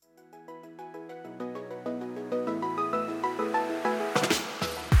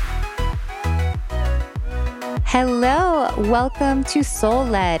Hello, welcome to Soul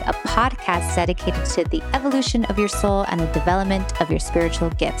Led, a podcast dedicated to the evolution of your soul and the development of your spiritual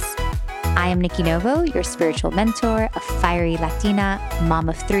gifts. I am Nikki Novo, your spiritual mentor, a fiery Latina, mom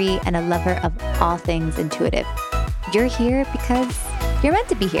of 3, and a lover of all things intuitive. You're here because you're meant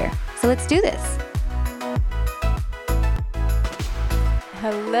to be here, so let's do this.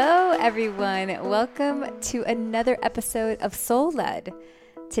 Hello, everyone. Welcome to another episode of Soul Led.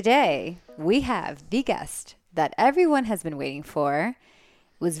 Today, we have the guest that everyone has been waiting for.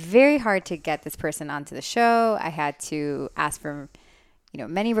 It was very hard to get this person onto the show. I had to ask for,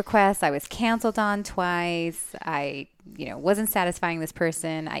 many requests. I was canceled on twice. I, wasn't satisfying this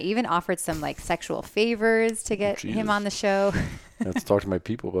person. I even offered some sexual favors to get him on the show. I have to talk to my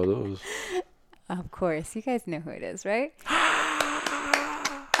people about those. Of course. You guys know who it is, right?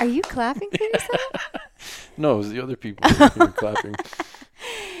 Are you clapping for yourself? No, it was the other people who were clapping.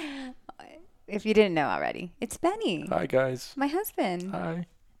 If you didn't know already, it's Benny. Hi, guys. My husband. Hi.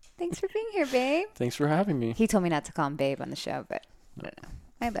 Thanks for being here, babe. Thanks for having me. He told me not to call him babe on the show, but I don't know.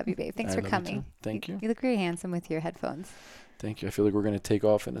 I love you, babe. Thanks for coming. Thank you. You look very handsome with your headphones. Thank you. I feel like we're going to take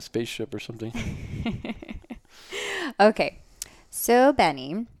off in a spaceship or something. Okay. So,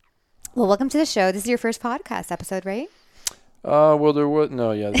 Benny, welcome to the show. This is your first podcast episode, right?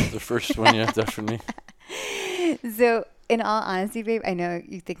 This is the first one. Yeah, definitely. So, in all honesty, babe, I know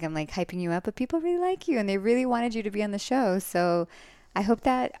you think I'm hyping you up, but people really like you and they really wanted you to be on the show. So I hope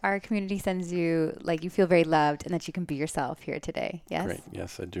that our community sends you, you feel very loved and that you can be yourself here today. Yes? Great.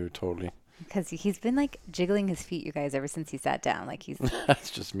 Yes, I do. Totally. Because he's been jiggling his feet, you guys, ever since he sat down. He's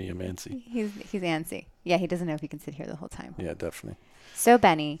That's just me. I'm antsy. He's antsy. Yeah, he doesn't know if he can sit here the whole time. Yeah, definitely. So,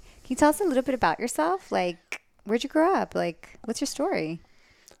 Benny, can you tell us a little bit about yourself? Where'd you grow up? What's your story?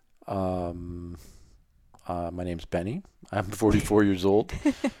 My name's Benny. I'm 44 years old.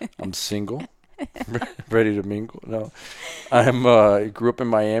 I'm single, ready to mingle. No, I grew up in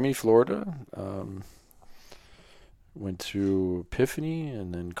Miami, Florida. Went to Epiphany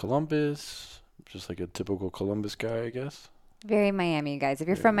and then Columbus, just like a typical Columbus guy, I guess. Very Miami, you guys. If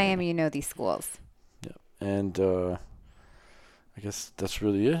you're from Miami, you know these schools. Yeah, and I guess that's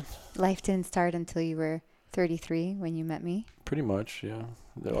really it. Life didn't start until you were 33 when you met me. Pretty much, yeah.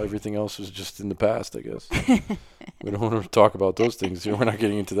 Everything else was just in the past, I guess. We don't want to talk about those things. We're not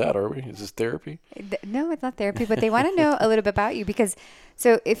getting into that, are we? Is this therapy? No, it's not therapy, but they want to know a little bit about you because,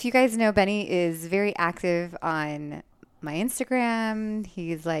 so if you guys know, Benny is very active on my Instagram.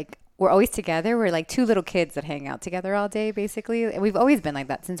 He's we're always together. We're two little kids that hang out together all day, basically. And we've always been like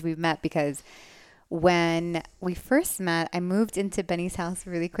that since we've met because when we first met, I moved into Benny's house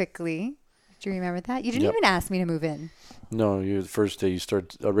really quickly. Do you remember that? You didn't even ask me to move in. No, the first day you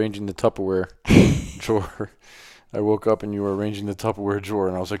start arranging the Tupperware drawer. I woke up and you were arranging the Tupperware drawer,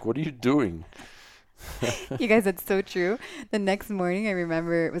 and I was like, what are you doing? You guys, that's so true. The next morning, I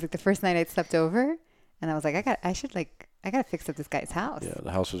remember it was the first night I'd slept over, and I was like, I gotta fix up this guy's house. Yeah,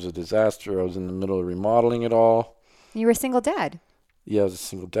 the house was a disaster. I was in the middle of remodeling it all. You were a single dad. Yeah, I was a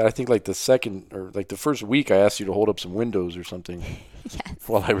single dad. I think the second or the first week I asked you to hold up some windows or something. Yes.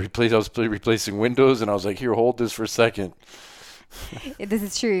 While I was replacing windows, and I was like, here, hold this for a second. This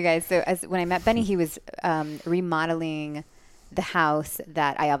is true, you guys. So when I met Benny, he was remodeling the house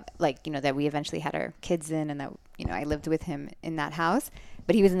that I that we eventually had our kids in, and that I lived with him in that house.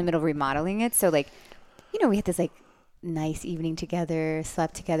 But he was in the middle of remodeling it, so we had this nice evening together,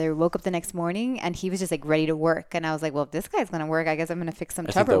 slept together, woke up the next morning, and he was just ready to work. And I was like, well, if this guy's gonna work, I guess I'm gonna fix some Tupperware.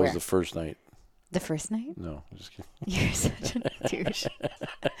 I think that was the first night. The first night? No, I'm just kidding. You're such a douche.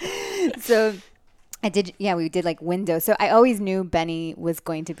 So we did windows. So I always knew Benny was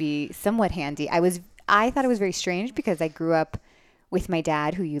going to be somewhat handy. I thought it was very strange because I grew up with my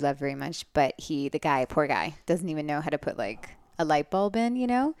dad, who you love very much, but poor guy, doesn't even know how to put a light bulb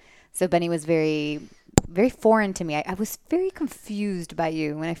in, So Benny was very, very foreign to me. I was very confused by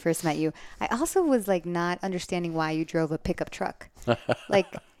you when I first met you. I also was not understanding why you drove a pickup truck.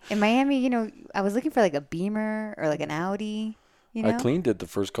 In Miami, I was looking for a Beamer or an Audi. I cleaned it the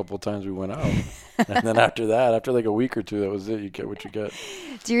first couple of times we went out. And then after a week or two, that was it. You get what you get.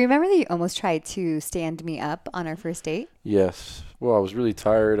 Do you remember that you almost tried to stand me up on our first date? Yes. Well, I was really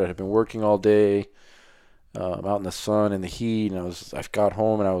tired. I had been working all day. Out in the sun and the heat, and I got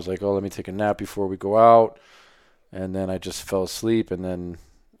home and I was like, oh, let me take a nap before we go out. And then I just fell asleep, and then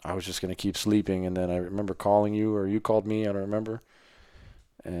I was just going to keep sleeping. And then I remember calling you, or you called me, I don't remember.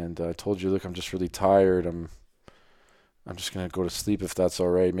 And I told you, look, I'm just really tired. I'm just going to go to sleep if that's all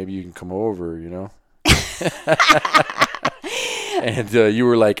right. Maybe you can come over, And you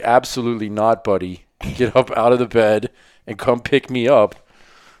were like, absolutely not, buddy. Get up out of the bed and come pick me up.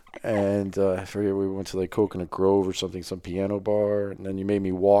 And I forget, we went to like Coconut Grove or something, some piano bar, and then you made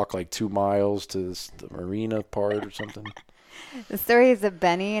me walk like 2 miles to the marina part or something. The story is that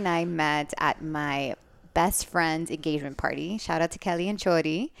Benny and I met at my best friend's engagement party. Shout out to Kelly and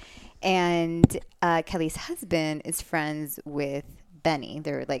Chori. And Kelly's husband is friends with Benny.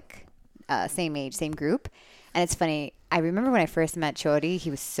 They're like same age, same group. And it's funny. I remember when I first met Chori, he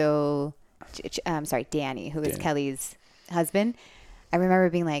was so, Danny, who is Danny. Kelly's husband. I remember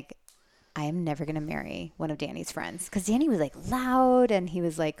being like, I am never going to marry one of Danny's friends. Because Danny was like loud and he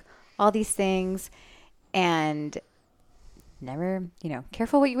was like all these things. And never,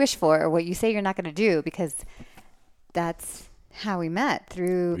 careful what you wish for or what you say you're not going to do, because that's how we met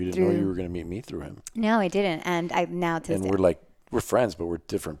through. You didn't know you were going to meet me through him. No, I didn't. And I now to And we're friends, but we're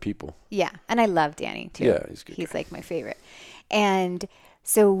different people. Yeah. And I love Danny too. Yeah, he's good. He's like my favorite. And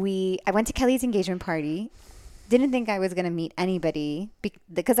so I went to Kelly's engagement party. Didn't think I was going to meet anybody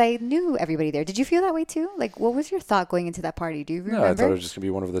because I knew everybody there. Did you feel that way too? Like, what was your thought going into that party? Do you remember? No, I thought it was just going to be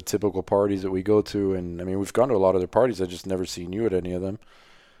one of the typical parties that we go to. And, I mean, we've gone to a lot of their parties. I just never seen you at any of them.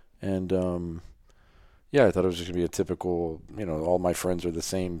 And, yeah, I thought it was just going to be a typical, all my friends are the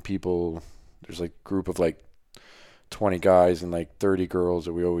same people. There's like a group of like 20 guys and like 30 girls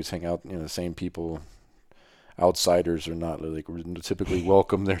that we always hang out, the same people. Outsiders are not like we're typically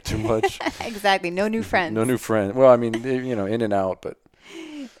welcome there too much. Exactly. No new friends. No new friends. Well, I mean, in and out, but.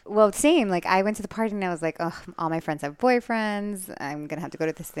 Well, same. Like, I went to the party and I was like, oh, all my friends have boyfriends. I'm going to have to go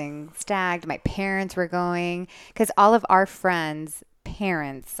to this thing stagged. My parents were going because all of our friends'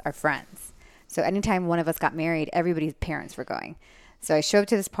 parents are friends. So anytime one of us got married, everybody's parents were going. So I show up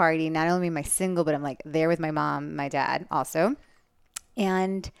to this party, not only am I single, but I'm like there with my mom, my dad also.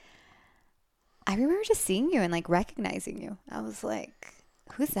 And I remember just seeing you and like recognizing you. I was like,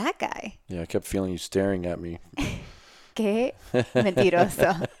 who's that guy? Yeah, I kept feeling you staring at me. ¿Qué?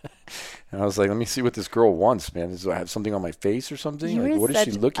 Mentiroso. And I was like, let me see what this girl wants, man. Does I have something on my face or something? You Like, were what is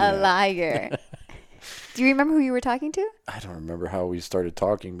she such looking a at? liar. Do you remember who you were talking to? I don't remember how we started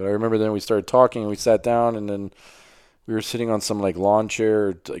talking, but I remember then we started talking and we sat down and then we were sitting on some like lawn chair,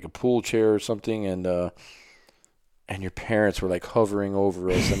 or like a pool chair or something, and your parents were like hovering over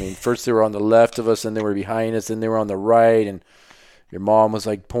us. I mean, first they were on the left of us, and they were behind us, and they were on the right, and your mom was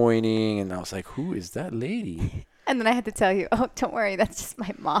like pointing, and I was like, who is that lady? And then I had to tell you, oh, don't worry, that's just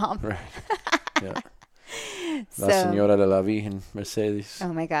my mom. Right. Yeah. La Señora de la Virgen Mercedes.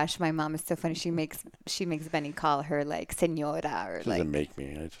 Oh my gosh, my mom is so funny. She makes Benny call her like Señora or She like. doesn't make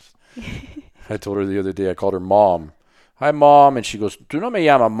me. I told her the other day, I called her mom. Hi, Mom. And she goes, tú no me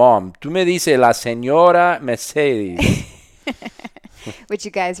llamas Mom. Tú me dices la Señora Mercedes. Which, you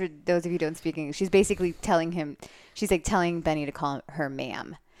guys, for those of you who don't speak English, she's basically telling Benny to call her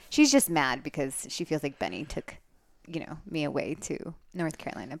ma'am. She's just mad because she feels like Benny took, me away to North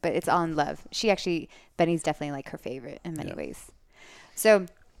Carolina. But it's all in love. Benny's definitely like her favorite in many ways. So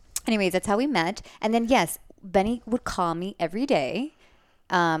anyways, that's how we met. And then, yes, Benny would call me every day.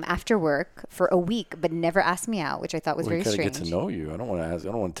 After work for a week, but never asked me out, which I thought was very strange. I gotta get to know you. I don't want to ask. I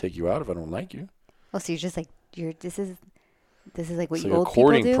don't want to take you out if I don't like you. Well, so you're just like this is like what it's you like old a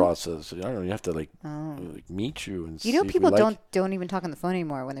courting people do. process. I don't know. You have to like meet you and. You know, see if people we like. don't even talk on the phone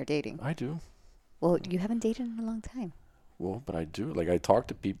anymore when they're dating. I do. Well, you haven't dated in a long time. Well, but I do. Like I talk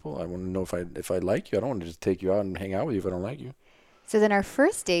to people. I want to know if I like you. I don't want to just take you out and hang out with you if I don't like you. So then our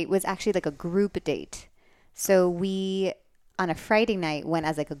first date was actually like a group date. So we, on a Friday night, went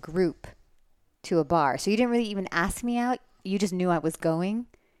as like a group to a bar. So you didn't really even ask me out. You just knew I was going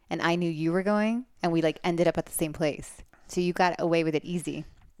and I knew you were going, and we like ended up at the same place. So you got away with it easy.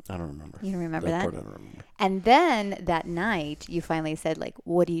 I don't remember. You don't remember that? Part I don't remember. And then that night you finally said like,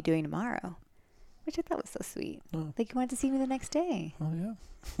 what are you doing tomorrow? Which I thought was so sweet. Oh. Like you wanted to see me the next day. Oh yeah.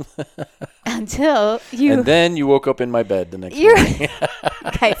 Until you. And then you woke up in my bed the next You're morning.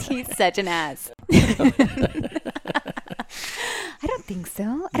 Guys, he's such an ass. I don't think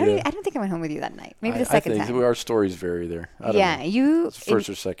so. I don't think I went home with you that night. Maybe the second time. Our stories vary there. I don't know. You. It's first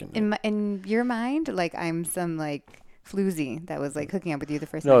or second. In your mind, like I'm some like floozy that was like hooking up with you the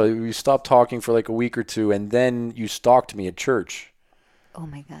first No, night. we stopped talking for like a week or two, and then you stalked me at church. Oh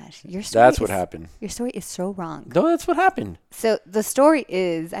my gosh, your story. That's what happened. Your story is so wrong. No, that's what happened. So the story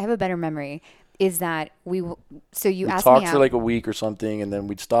is, I have a better memory. Is that we asked me out. We talked for like a week or something, and then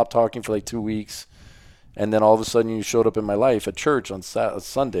we'd stop talking for like 2 weeks, and then all of a sudden you showed up in my life at church on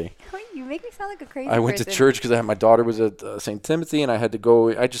Sunday. You make me sound like a crazy I went person. to church because my daughter was at St. Timothy, and I had to go.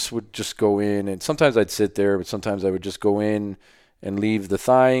 I would just go in, and sometimes I'd sit there, but sometimes I would just go in and leave the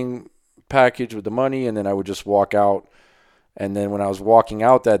thing package with the money, and then I would just walk out. And then when I was walking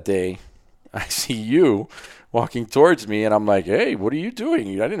out that day, I see you walking towards me, and I'm like, "Hey, what are you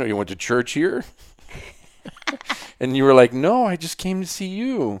doing? I didn't know you went to church here." And you were like, "No, I just came to see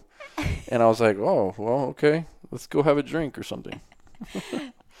you." And I was like, "Oh, well, okay. Let's go have a drink or something."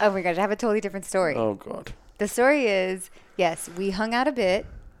 Oh my gosh, I have a totally different story. Oh God. The story is, yes, we hung out a bit,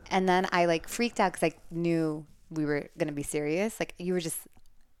 and then I like freaked out because I knew we were gonna be serious. Like you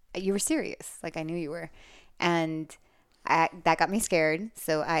were serious. Like I knew you were, and that got me scared.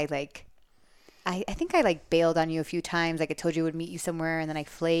 So I think I like bailed on you a few times. Like I told you I would meet you somewhere, and then I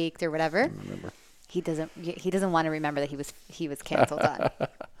flaked or whatever. I remember. He doesn't want to remember that he was canceled on.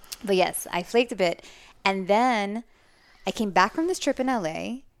 But yes, I flaked a bit, and then I came back from this trip in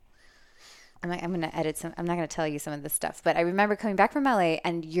LA. I'm going to edit some. I'm not going to tell you some of this stuff, but I remember coming back from LA,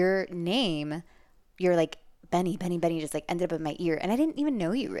 and your name, you're like Benny, just like ended up in my ear, and I didn't even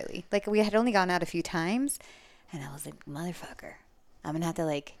know you really. Like we had only gone out a few times, and I was like, motherfucker, I'm gonna have to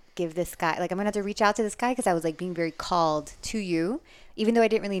like give this guy, like I'm gonna have to reach out to this guy because I was like being very called to you, even though I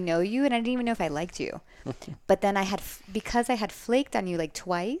didn't really know you, and I didn't even know if I liked you. But then because I had flaked on you like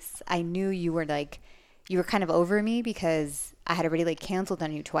twice, I knew you were kind of over me because I had already like canceled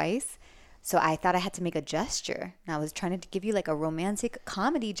on you twice. So I thought I had to make a gesture. And I was trying to give you like a romantic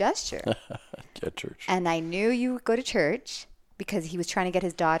comedy gesture. At church. And I knew you would go to church because he was trying to get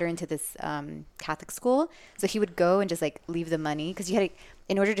his daughter into this Catholic school. So he would go and just like leave the money because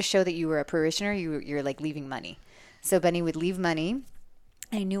in order to show that you were a parishioner, you're like leaving money. So Benny would leave money.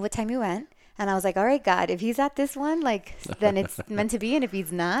 I knew what time you went. And I was like, all right, God, if he's at this one, like, then it's meant to be. And if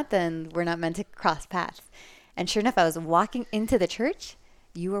he's not, then we're not meant to cross paths. And sure enough, I was walking into the church.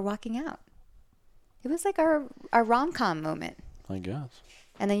 You were walking out. It was like our rom-com moment. I guess.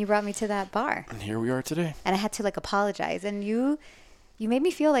 And then you brought me to that bar. And here we are today. And I had to like apologize. And you made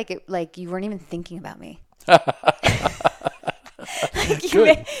me feel like you weren't even thinking about me. You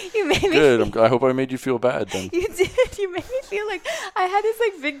made me. Good. I hope I made you feel bad then. You did. You made me feel like I had this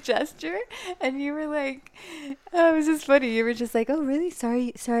like big gesture, and you were like, "Oh, it was just funny." You were just like, "Oh, really?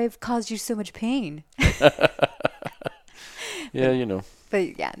 Sorry, I've caused you so much pain." Yeah, you know.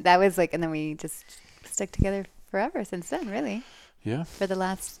 But yeah, that was like, and then we just stuck together forever since then. Really. Yeah. For the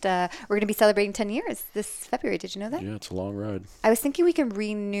last, we're going to be celebrating 10 years this February. Did you know that? Yeah, it's a long ride. I was thinking we can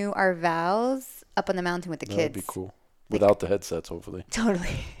renew our vows up on the mountain with the kids. That'd be cool. Without the headsets, hopefully.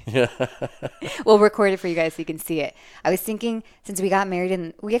 Totally. Yeah. We'll record it for you guys so you can see it. I was thinking, since we got married,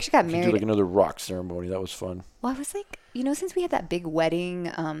 and we actually got married. Do like another rock ceremony. That was fun. Well, I was like, since we had that big wedding,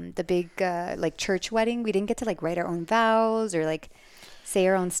 the big like church wedding, we didn't get to like write our own vows or like say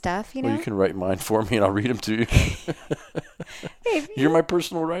our own stuff, Well, you can write mine for me and I'll read them to you. Hey, You're my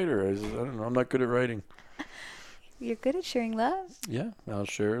personal writer. I don't know. I'm not good at writing. You're good at sharing love. Yeah, I'll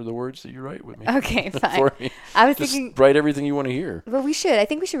share the words that you write with me. Okay, fine. For me. I was Just thinking, write everything you want to hear. Well, we should. I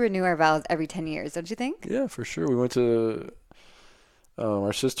think we should renew our vows every 10 years, don't you think? Yeah, for sure. We went to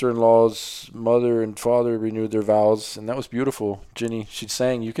our sister-in-law's mother and father renewed their vows, and that was beautiful. Ginny, she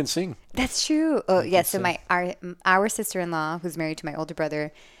sang. You can sing. That's true. Oh, yeah. So our sister-in-law, who's married to my older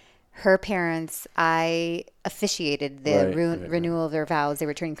brother, her parents, I officiated the renewal of their vows. They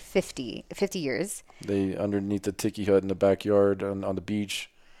were turning 50 years. They underneath the tiki hut in the backyard on the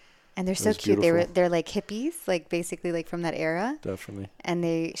beach. And they're so cute. Beautiful. They're like hippies, like basically like from that era. Definitely. And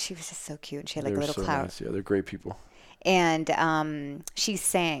she was just so cute. And she had like a little so cloud. Nice. Yeah, they're great people. And she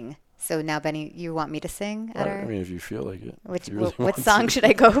sang. So now, Benny, you want me to sing at I mean, if you feel like it. What song should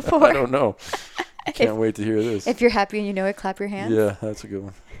I go for? I don't know. I can't wait to hear this. If you're happy and you know it, clap your hands. Yeah, that's a good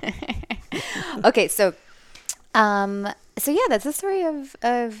one. Okay, so yeah, that's the story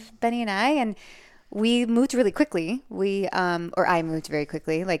of Benny and I, and we moved really quickly. Or I moved very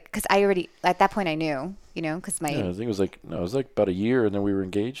quickly, like because I already at that point I knew, because I think it was like about a year, and then we were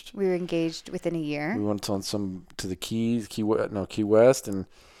engaged. We were engaged within a year. We went to the Key West, and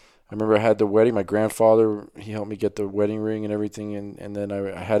I remember I had the wedding. My grandfather, he helped me get the wedding ring and everything, and then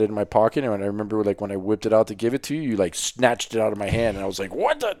I had it in my pocket. And I remember like when I whipped it out to give it to you, you like snatched it out of my hand, and I was like,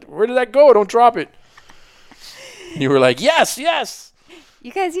 where did that go? Don't drop it. And you were like, yes.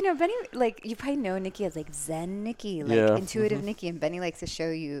 You guys, Benny, like you probably know Nikki as like Zen Nikki, like intuitive Nikki, and Benny likes to show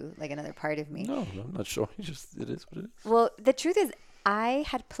you like another part of me. No, I'm not showing. It is what it is. Well, the truth is, I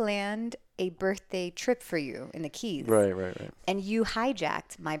had planned a birthday trip for you in the Keys. Right. And you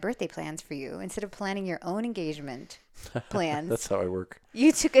hijacked my birthday plans for you. Instead of planning your own engagement plans. That's how I work.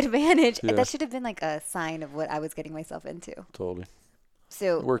 You took advantage. Yeah. That should have been like a sign of what I was getting myself into. Totally.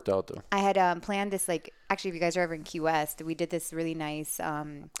 So it worked out though. I had planned this actually, if you guys are ever in Key West, we did this really nice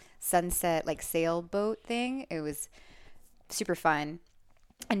sunset like sailboat thing. It was super fun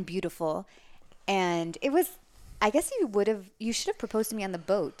and beautiful. And it was I guess you should have proposed to me on the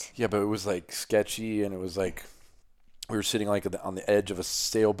boat. Yeah, but it was like sketchy, and it was like we were sitting like on the edge of a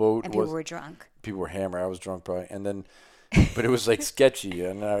sailboat. And people were drunk. People were hammered. I was drunk probably, and then, but it was like sketchy,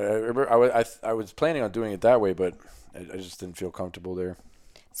 and I remember I was planning on doing it that way, but I just didn't feel comfortable there.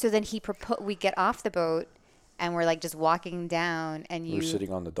 So then we get off the boat, and we're like just walking down, and We were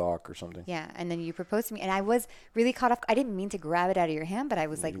sitting on the dock or something. Yeah, and then you proposed to me, and I was really caught off. I didn't mean to grab it out of your hand, but I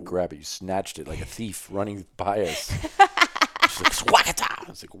was like, You didn't grab it. You snatched it like a thief running by us. She's like, "Swagata!" I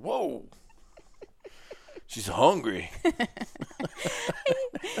was like, "Whoa." She's hungry.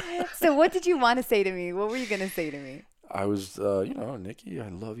 So what did you want to say to me? What were you going to say to me? I was, Nikki, I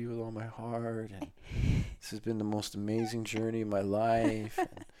love you with all my heart. And this has been the most amazing journey of my life.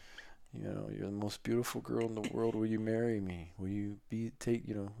 And, you're the most beautiful girl in the world. Will you marry me? Will you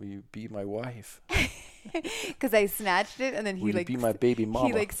be my wife? Because I snatched it, and then Will you be my baby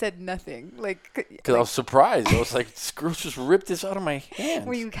mama? He said nothing. Because I was surprised. I was like, this girl just ripped this out of my hand.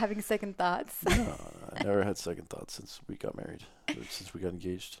 Were you having second thoughts? No, I never had second thoughts since we got married, since we got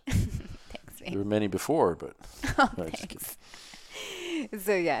engaged. Thanks, babe. There were many before, but Thanks.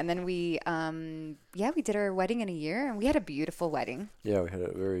 So yeah, and then we did our wedding in a year, and we had a beautiful wedding. Yeah, we had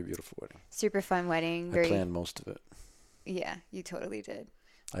a very beautiful wedding. Super fun wedding. I planned most of it. Yeah, you totally did.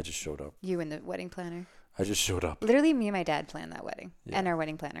 I just showed up. You and the wedding planner. I just showed up. Literally, me and my dad planned that wedding, and our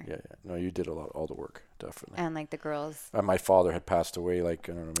wedding planner. Yeah. No, you did all the work, definitely. And like the girls. My father had passed away, like,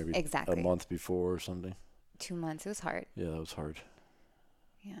 I don't know, maybe exactly a month before or something. 2 months. It was hard. Yeah, that was hard.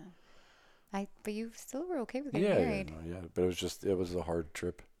 Yeah. But you still were okay with getting married. Yeah, but it was a hard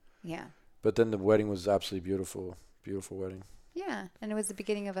trip. Yeah. But then the wedding was absolutely beautiful, beautiful wedding. Yeah, and it was the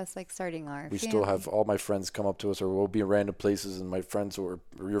beginning of us like starting our We family. still have all my friends come up to us, or we'll be in random places, and my friends or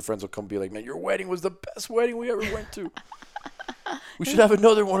your friends will come be like, "Man, your wedding was the best wedding we ever went to. We should have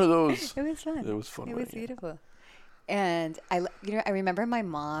another one of those." It was fun. It was fun. It was beautiful. And I remember my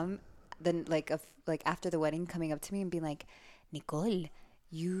mom then after the wedding coming up to me and being like, "Nicole,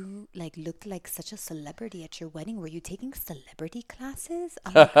 you looked like such a celebrity at your wedding. Were you taking celebrity classes?"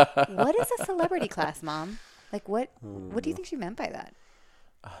 I'm like, "What is a celebrity class, Mom? Like what do you think she meant by that?"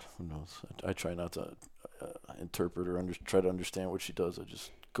 Who knows? I try not to interpret or try to understand what she does. I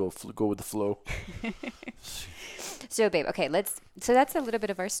just go with the flow. So, babe, okay, so that's a little bit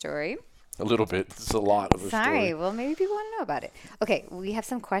of our story. A little bit. It's a lot of a story. Sorry. Well, maybe people want to know about it. Okay, we have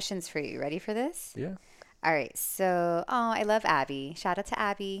some questions for you. Ready for this? Yeah. All right. So, I love Abby. Shout out to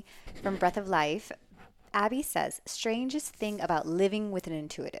Abby from Breath of Life. Abby says, strangest thing about living with an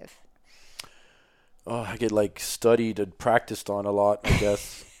intuitive. Oh, I get studied and practiced on a lot, I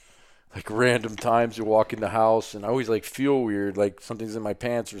guess. Random times you walk in the house, and I always feel weird, like something's in my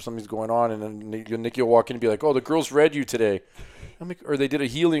pants or something's going on, and then Nikki will walk in and be like, "Oh, the girls read you today," or they did a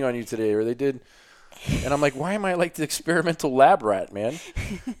healing on you today, or they did, and I'm like, why am I like the experimental lab rat, man?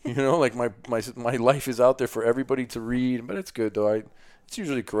 My life is out there for everybody to read, but it's good though. It's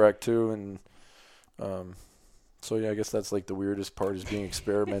usually correct too, and so yeah, I guess that's the weirdest part is being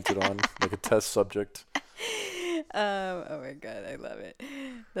experimented on, like a test subject. Oh my God, I love it.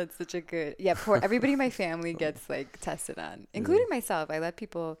 That's such a good, poor everybody in my family gets tested on, including myself. I let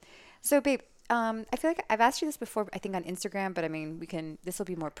people. So babe, I feel like I've asked you this before, I think on Instagram, but I mean, this will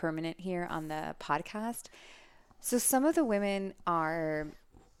be more permanent here on the podcast. So some of the women are,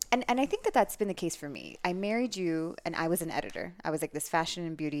 and I think that's been the case for me. I married you and I was an editor. I was this fashion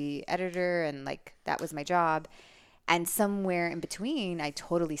and beauty editor, and that was my job. And somewhere in between, I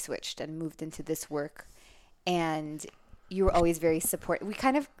totally switched and moved into this work. And you were always very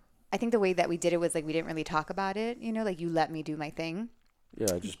supportive. I think the way that we did it was we didn't really talk about it, you let me do my thing.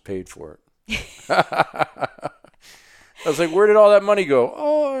 Yeah, I just paid for it. I was like, where did all that money go?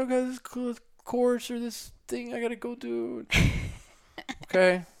 Oh, I got this cool course or this thing I got to go do.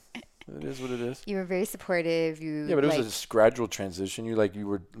 Okay. It is what it is. You were very supportive. Yeah, but it was a gradual transition. You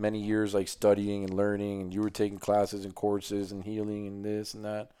were many years studying and learning, and you were taking classes and courses and healing and this and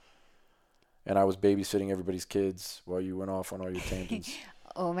that. And I was babysitting everybody's kids while you went off on all your tangents.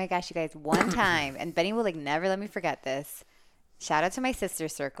 Oh my gosh, you guys! One time, and Benny will never let me forget this. Shout out to my sister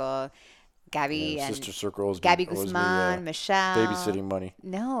circle, Gabby and sister circle. Gabby Guzman, Michelle. Babysitting money.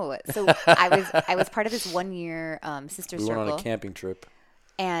 No, so I was part of this 1 year sister circle. We went on a camping trip.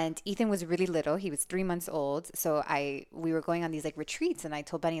 And Ethan was really little. He was 3 months old. So we were going on these retreats, and I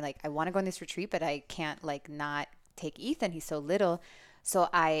told Benny I want to go on this retreat, but I can't not take Ethan. He's so little. So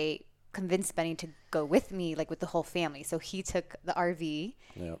I convinced Benny to go with me, with the whole family. So he took the RV.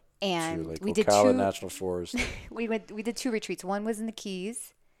 Yeah. And we did two National Forest. we did 2 retreats. One was in the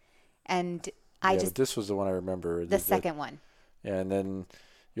Keys, and but this was the one I remember. The second one. Yeah, and then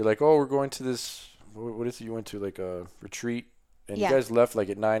you're like, oh, we're going to this what is it you went to, like a retreat, and Yeah. you guys left like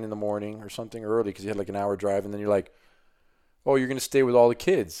at 9 in the morning or something early because you had like an hour drive, and then you're like, oh, you're gonna stay with all the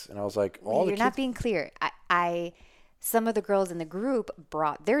kids, and I was like, all the You're not kids, being clear. Some of the girls in the group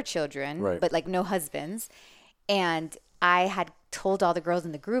brought their children, right? but like no husbands. And I had told all the girls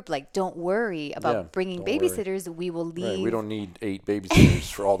in the group, like, don't worry about Yeah, bringing don't worry. babysitters. We will Right. We leave. don't need 8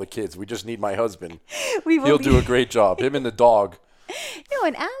 babysitters for all the kids. We just need my husband. We will He'll do a leave. great job. Him and the dog. No,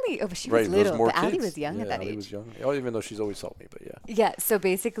 and Allie, oh, but she Right. was There's little. more But Allie kids. was young Yeah, at that Allie age. was young. Oh, even though she's always helped me, but yeah. Yeah. So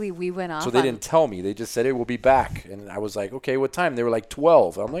basically, we went off. So they didn't tell me. They just said, hey, we'll be back. And I was like, okay, what time? They were like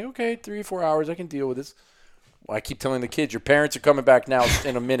 12. I'm like, okay, 3 or 4 hours. I can deal with this. Well, I keep telling the kids, your parents are coming back now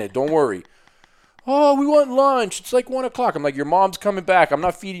in a minute. Don't worry. Oh, we want lunch. It's like 1 o'clock. I'm like, your mom's coming back. I'm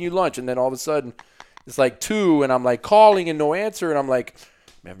not feeding you lunch. And then all of a sudden, it's like 2, and I'm like calling and no answer. And I'm like,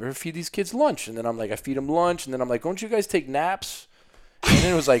 man, I better feed these kids lunch. And then I'm like, I feed them lunch. And then I'm like, don't you guys take naps? And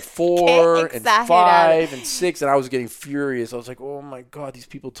then it was like 4 and excited. 5 and 6. And I was getting furious. I was like, oh, my God, these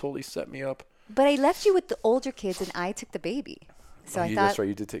people totally set me up. But I left you with the older kids, and I took the baby. So I thought That's right.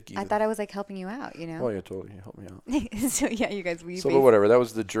 You did take I thought I was like helping you out, you Oh, know. yeah, totally. You helped me out. So yeah, you guys. So, but basically- whatever. That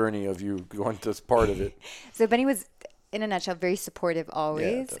was the journey of you going to this part of it. So Benny was, in a nutshell, very supportive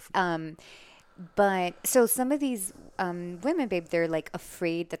always. definitely. But so some of these women, babe, they're like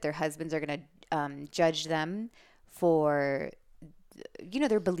afraid that their husbands are gonna judge them for, you know,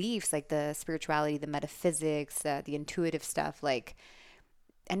 their beliefs, like the spirituality, the metaphysics, the intuitive stuff. Like,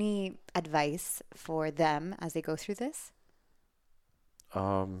 any advice for them as they go through this?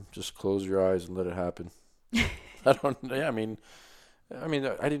 Just close your eyes and let it happen. I don't. Yeah, I mean, I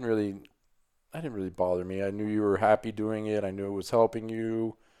didn't really bother me. I knew you were happy doing it. I knew it was helping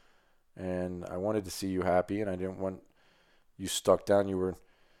you, and I wanted to see you happy. And I didn't want you stuck down. You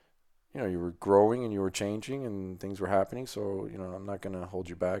were growing and you were changing, and things were happening. So, I'm not gonna hold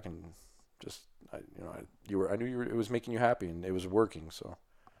you back, and just, I knew it was making you happy, and it was working. So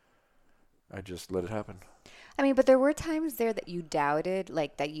I just let it happen. I mean, but there were times there that you doubted,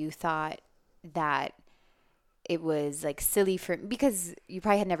 like that you thought that it was like silly because you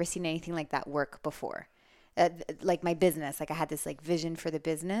probably had never seen anything like that work before. Like my business, like I had this like vision for the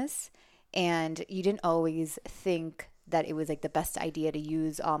business, and you didn't always think that it was like the best idea to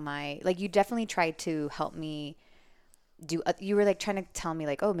use all like you definitely tried to help me you were like trying to tell me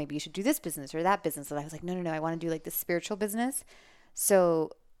like, oh, maybe you should do this business or that business. And I was like, no, I want to do like this spiritual business.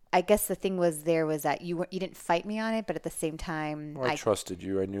 So I guess the thing was that you didn't fight me on it, but at the same time, Well, I trusted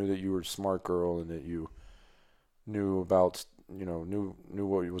you. I knew that you were a smart girl and that you knew about, knew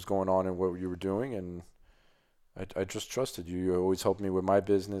what was going on and what you were doing, and I just trusted you. You always helped me with my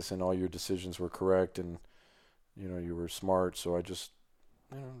business, and all your decisions were correct, and you were smart. So I just,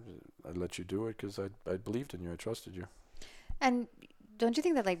 I let you do it because I believed in you. I trusted you. And don't you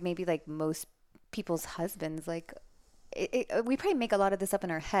think that like maybe like most people's husbands like we probably make a lot of this up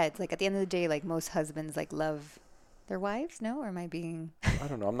in our heads. Like at the end of the day, like most husbands like love their wives, no? Or am I being I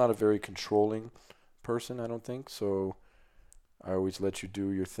don't know. I'm not a very controlling person, I don't think. So I always let you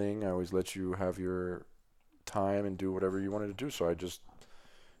do your thing. I always let you have your time and do whatever you wanted to do. So I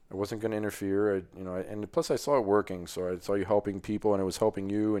wasn't going to interfere. And plus I saw it working. So I saw you helping people, and it was helping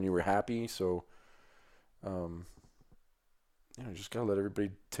you, and you were happy. So, just got to let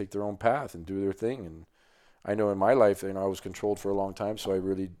everybody take their own path and do their thing. And I know in my life, I was controlled for a long time, so I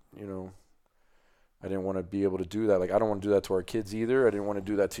really, I didn't want to be able to do that. Like, I don't want to do that to our kids either. I didn't want to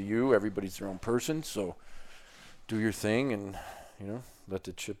do that to you. Everybody's their own person, so do your thing and, let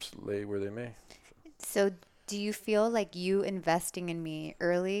the chips lay where they may. So do you feel like you investing in me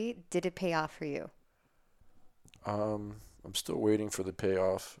early, did it pay off for you? I'm still waiting for the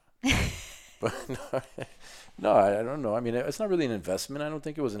payoff. But no, I don't know. I mean, it's not really an investment. I don't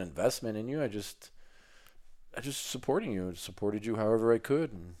think it was an investment in you. I just supporting you. Supported you however I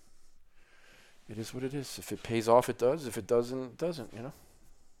could, and it is what it is. If it pays off, it does. If it doesn't, it doesn't. I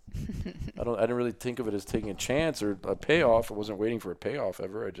didn't really think of it as taking a chance or a payoff. I wasn't waiting for a payoff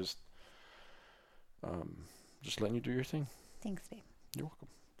ever. I just letting you do your thing. Thanks, babe. You're welcome.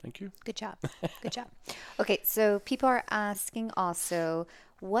 Thank you. Good job. Good job. Okay, so people are asking also,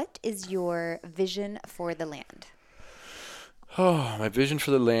 what is your vision for the land? Oh, my vision for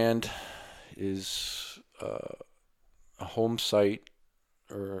the land is a home site,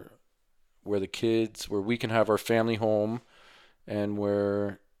 or where we can have our family home, and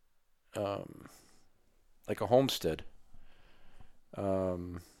where, like a homestead,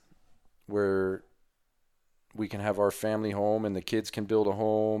 where we can have our family home, and the kids can build a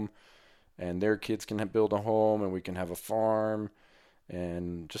home, and their kids can build a home, and we can have a farm,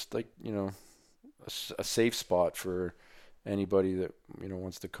 and just like, a safe spot for anybody that,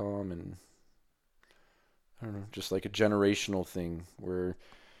 wants to come, and I don't know, just like a generational thing where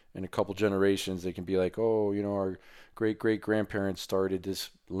in a couple generations they can be like, oh, our great great grandparents started this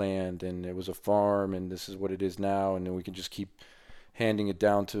land and it was a farm and this is what it is now, and then we can just keep handing it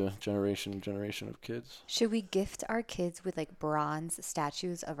down to generation and generation of kids. Should we gift our kids with like bronze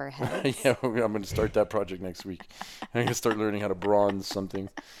statues of our heads? Yeah, I'm going to start that project next week. I'm going to start learning how to bronze something.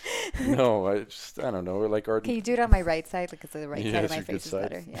 No, I don't know. Like our. Can you do it on my right side? Because the right Yeah, side of it's my your good face is side.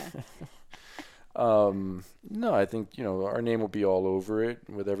 better. Yeah. No, I think, our name will be all over it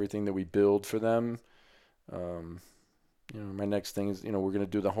with everything that we build for them. My next thing is, we're going to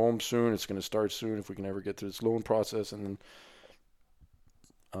do the home soon. It's going to start soon if we can ever get through this loan process. And then,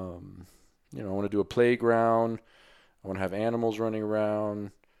 I want to do a playground. I want to have animals running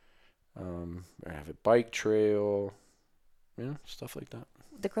around. I have a bike trail, stuff like that.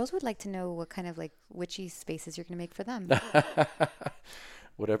 The girls would like to know what kind of like witchy spaces you're going to make for them.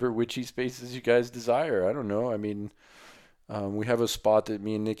 Whatever witchy spaces you guys desire. I don't know. I mean, we have a spot that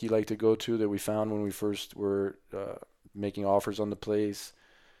me and Nikki like to go to that we found when we first were making offers on the place.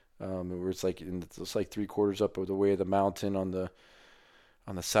 Where it's like it's like 3/4 up of the way of the mountain on the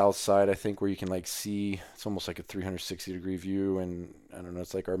south side, I think, where you can like see. It's almost like a 360-degree view, and I don't know.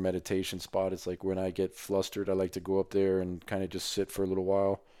 It's like our meditation spot. It's like when I get flustered, I like to go up there and kind of just sit for a little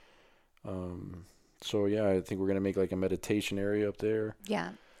while. So yeah, I think we're gonna make like a meditation area up there.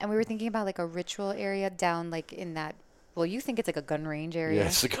 Yeah. And we were thinking about like a ritual area down like in that. Well, you think it's like a gun range area. Yeah,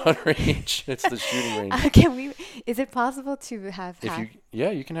 it's the gun range. It's the shooting range. Is it possible to have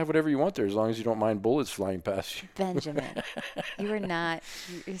you can have whatever you want there as long as you don't mind bullets flying past you. Benjamin, you are not.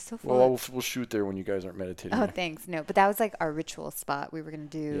 You're so full. Well, we'll shoot there when you guys aren't meditating. Oh, thanks. No, but that was like our ritual spot we were gonna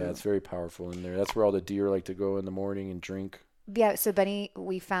do. Yeah, it's very powerful in there. That's where all the deer like to go in the morning and drink. Yeah. So Benny,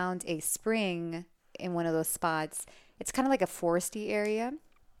 we found a spring in one of those spots. It's kind of like a foresty area.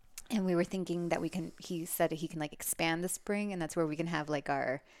 And we were thinking that he said he can like expand the spring, and that's where we can have like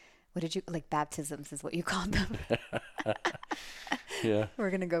baptisms is what you called them. Yeah.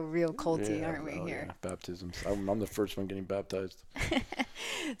 We're going to go real culty, aren't we here? Yeah, baptisms. I'm the first one getting baptized.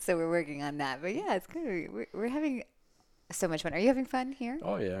 So we're working on that. But yeah, it's good. We're having so much fun. Are you having fun here?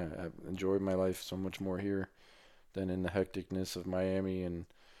 Oh, yeah. I've enjoyed my life so much more here than in the hecticness of Miami. And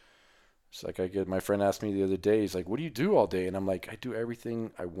it's like my friend asked me the other day, he's like, what do you do all day? And I'm like, I do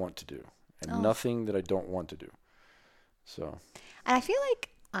everything I want to do and nothing that I don't want to do. So. And I feel like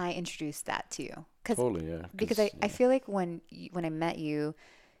I introduced that to you. Totally, yeah. Because I feel like when I met you,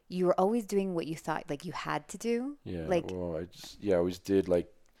 you were always doing what you thought like you had to do. Yeah. Like, well, I always did like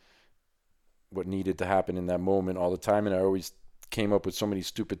what needed to happen in that moment all the time. And I always came up with so many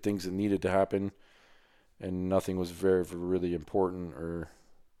stupid things that needed to happen. And nothing was very, very really important or.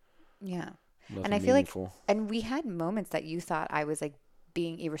 Yeah. And I feel meaningful. Like, and we had moments that you thought I was like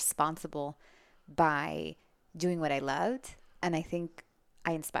being irresponsible by doing what I loved. And I think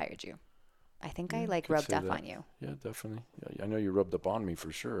I inspired you. I think I like rubbed off on you. Yeah, definitely. Yeah, I know you rubbed up on me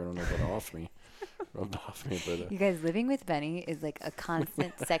for sure. I don't know about off me. Rubbed off me, but. You guys, living with Benny is like a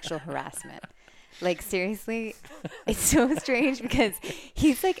constant sexual harassment. Like, seriously, it's so strange because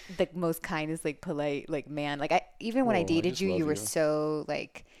he's like the most kindest, like polite, like man. Like even when I dated you, you were so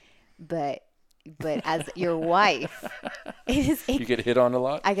like. But as your wife, you get hit on a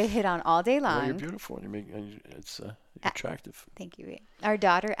lot. I get hit on all day long. Well, you're beautiful. It's attractive. Thank you. Our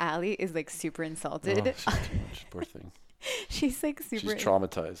daughter Allie is like super insulted. Oh, she's too much. Poor thing. She's like super. She's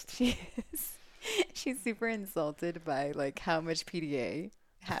traumatized. She's super insulted by like how much PDA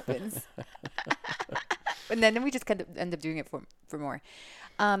happens, and then we just kind of end up doing it for more.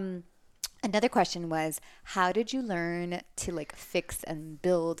 Another question was, how did you learn to like fix and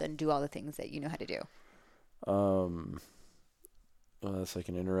build and do all the things that you know how to do? Well, that's like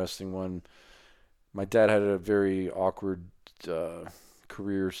an interesting one. My dad had a very awkward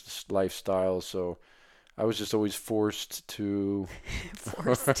career lifestyle, so I was just always forced to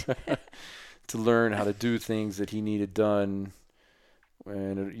to learn how to do things that he needed done,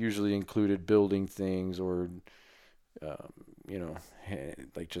 and it usually included building things or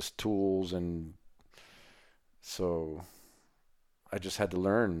like just tools, and so I just had to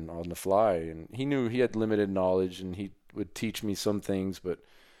learn on the fly. And he knew he had limited knowledge, and he would teach me some things, but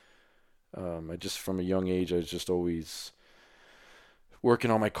I just from a young age I was just always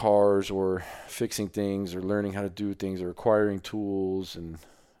working on my cars or fixing things or learning how to do things or acquiring tools, and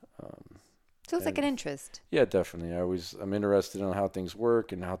so it's like an interest. Yeah, definitely. I'm interested in how things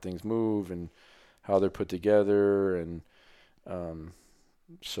work and how things move and how they're put together, and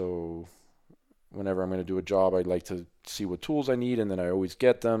so whenever I'm going to do a job, I'd like to see what tools I need, and then I always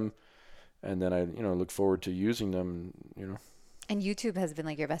get them, and then I look forward to using them. And YouTube has been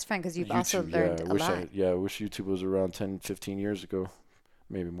like your best friend because you've YouTube, also learned a lot. I wish YouTube was around 10, 15 years ago.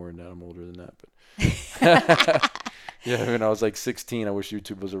 Maybe more than that. I'm older than that, but yeah, when I was like 16, I wish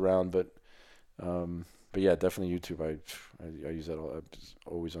YouTube was around, but yeah, definitely YouTube. I use that all. I'm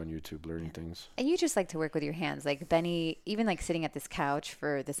always on YouTube learning things. And you just like to work with your hands. Like Benny, even like sitting at this couch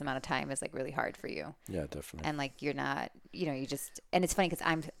for this amount of time is like really hard for you. Yeah, definitely. And like you're not, you just, and it's funny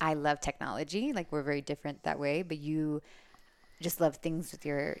because I love technology. Like we're very different that way, but you just love things with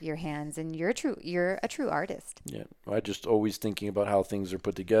your hands, and you're a true artist. Yeah, I just always thinking about how things are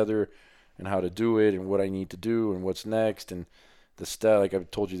put together, and how to do it, and what I need to do, and what's next, and the step. Like I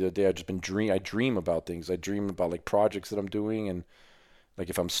told you the other day, I dream about things. I dream about like projects that I'm doing, and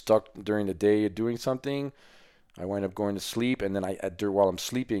like if I'm stuck during the day doing something, I wind up going to sleep, and then while I'm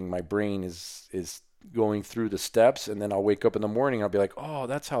sleeping, my brain is going through the steps, and then I'll wake up in the morning, I'll be like, oh,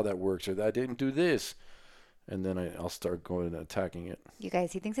 that's how that works, or I didn't do this. And then I'll start going and attacking it. You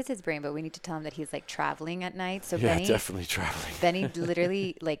guys, he thinks it's his brain, but we need to tell him that he's like traveling at night. So yeah, Benny, definitely traveling. Benny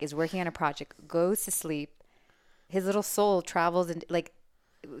literally like is working on a project, goes to sleep. His little soul travels, and like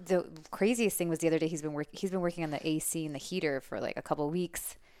the craziest thing was the other day he's been working on the AC and the heater for like a couple of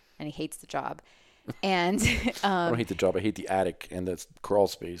weeks, and he hates the job. And I don't hate the job. I hate the attic and that crawl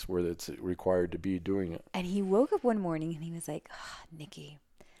space where it's required to be doing it. And he woke up one morning and he was like, Nikki,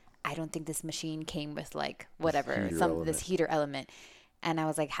 I don't think this machine came with like whatever, this heater element. And I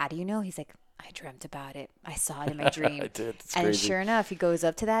was like, how do you know? He's like, I dreamt about it. I saw it in my dream. I did. It's and crazy. Sure enough, he goes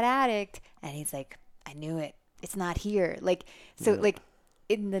up to that attic and he's like, I knew it. It's not here. Like, so like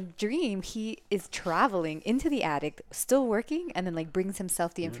in the dream, he is traveling into the attic, still working, and then like brings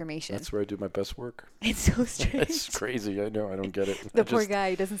himself the information. That's where I do my best work. It's so strange. It's crazy. I know. I don't get it. The poor guy,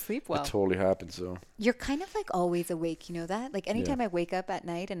 he doesn't sleep well. It totally happens. So you're kind of like always awake. You know that? Like anytime I wake up at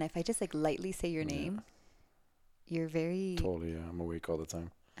night and if I just like lightly say your name, you're very... Totally, yeah. I'm awake all the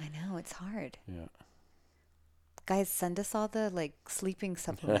time. I know. It's hard. Yeah. Guys, send us all the like sleeping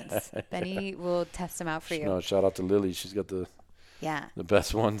supplements. Benny will test them out for you. No, shout out to Lily. She's got the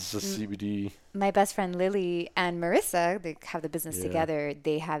best ones, the CBD. My best friend Lily and Marissa, they have the business together.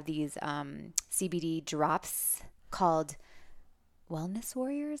 They have these CBD drops called Wellness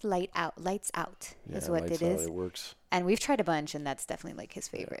Warriors. Lights Out is what it is. It works. And we've tried a bunch, and that's definitely like his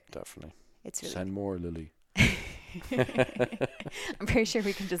favorite. Yeah, definitely. It's really Send more, Lily. I'm pretty sure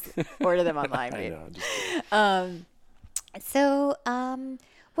we can just order them online. I know. So,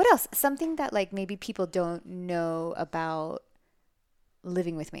 what else? Something that like maybe people don't know about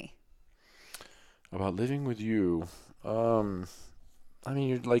living with me. About living with you, I mean,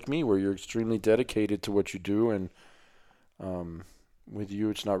 you're like me, where you're extremely dedicated to what you do, and with you,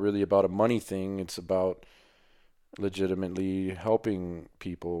 it's not really about a money thing. It's about legitimately helping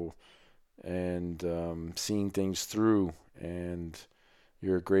people and seeing things through. And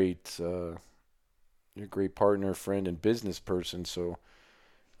you're a great partner, friend, and business person. So,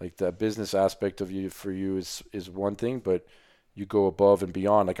 like that business aspect of you for you is one thing, but you go above and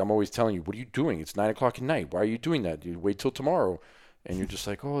beyond. Like I'm always telling you, what are you doing? It's 9 o'clock at night. Why are you doing that? You wait till tomorrow. And you're just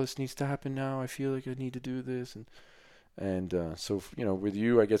like, oh, this needs to happen now. I feel like I need to do this. And so, with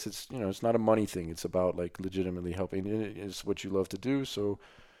you, I guess it's, it's not a money thing. It's about like legitimately helping. It's what you love to do. So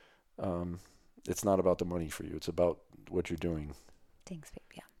it's not about the money for you. It's about what you're doing. Thanks, babe.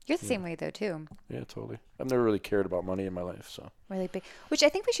 Yeah. You're the same way though, too. Yeah, totally. I've never really cared about money in my life. So really big, which I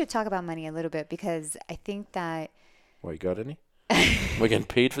think we should talk about money a little bit, because I think that... Well, you got any? Am I getting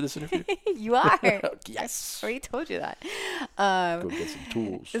paid for this interview? You are. Yes. I already told you that. Go get some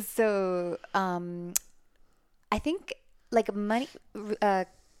tools. So I think like money, we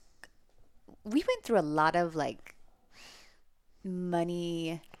went through a lot of like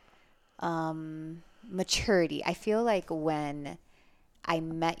money maturity. I feel like when I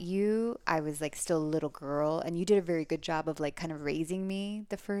met you, I was like still a little girl, and you did a very good job of like kind of raising me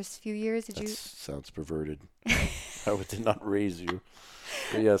the first few years. Did you? Sounds perverted. I did not raise you.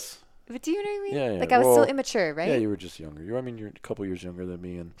 But yes. But do you know what I mean? Yeah. Like I was still immature, right? Yeah, you were just younger. You're a couple years younger than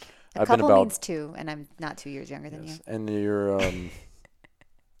me, and a couple means 2, and I'm not 2 years younger than you. And you're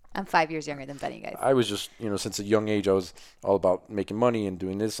I'm 5 years younger than Benny, guys. I was just, since a young age, I was all about making money and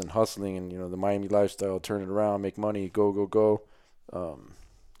doing this and hustling and, the Miami lifestyle, turn it around, make money, go. Yeah,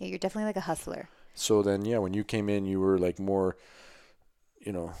 you're definitely like a hustler. So then, when you came in, you were like more,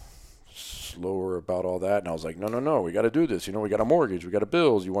 slower about all that. And I was like, no, we got to do this. We got a mortgage, we got a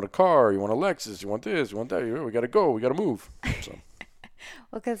bills. You want a car, you want a Lexus, you want this, you want that. We got to go, we got to move. So.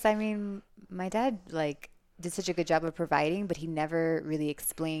 Well, because I mean, my dad like did such a good job of providing, but he never really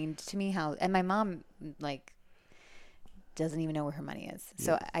explained to me how. And my mom like doesn't even know where her money is,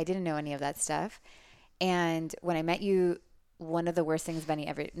 so I didn't know any of that stuff. And when I met you, one of the worst things Benny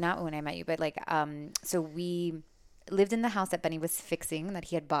ever, not when I met you, but like, so we lived in the house that Benny was fixing that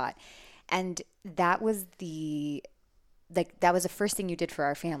he had bought. And that was that was the first thing you did for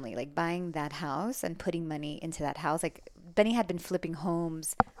our family, like buying that house and putting money into that house. Like Benny had been flipping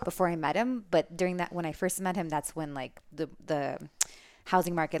homes before I met him, but during that, when I first met him, that's when like the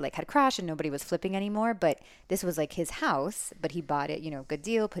housing market like had crashed and nobody was flipping anymore. But this was like his house, but he bought it, good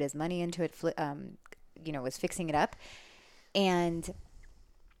deal, put his money into it, was fixing it up. And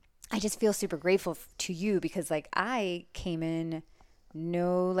I just feel super grateful to you because like I came in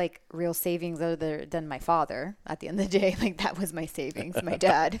no like real savings other than my father at the end of the day. Like that was my savings, my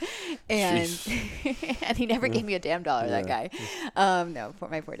dad. And and he never gave me a damn dollar, that guy. No,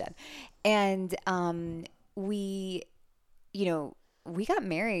 my poor dad. And we got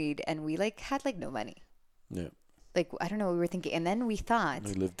married and we like had like no money. Yeah. Like, I don't know what we were thinking. And then we thought.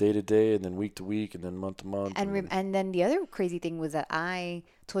 We lived day to day and then week to week and then month to month. And then the other crazy thing was that I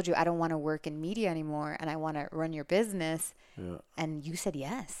told you I don't want to work in media anymore and I want to run your business. Yeah. And you said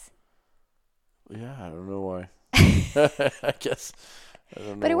yes. Yeah, I don't know why. I guess. I don't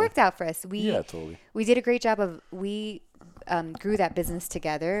know. But it worked out for us. Yeah, totally. We did a great job we grew that business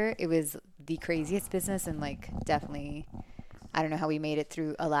together. It was the craziest business and like definitely, I don't know how we made it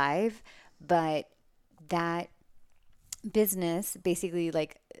through alive, but that business basically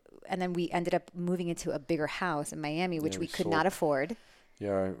like, and then we ended up moving into a bigger house in Miami, which we could not afford.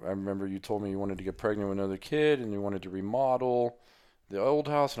 Yeah, I remember you told me you wanted to get pregnant with another kid and you wanted to remodel the old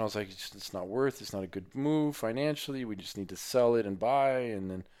house, and I was like, it's not it's not a good move financially. We just need to sell it and buy. And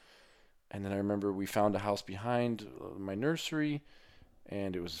then I remember we found a house behind my nursery,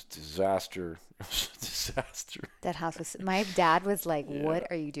 and it was a disaster. It was a disaster. That house was. My dad was like, "What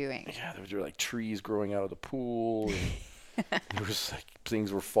are you doing?" Yeah, there were like trees growing out of the pool. And there was like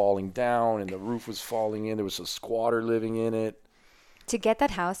things were falling down, and the roof was falling in. There was a squatter living in it. To get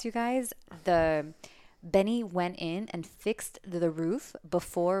that house, you guys, Benny went in and fixed the roof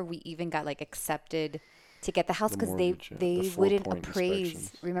before we even got like accepted to get the house because they wouldn't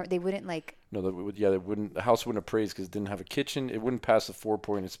appraise. Remember, they wouldn't like. No, they wouldn't. The house wouldn't appraise because it didn't have a kitchen. It wouldn't pass the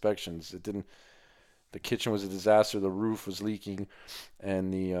 4-point inspections. It didn't. The kitchen was a disaster. The roof was leaking,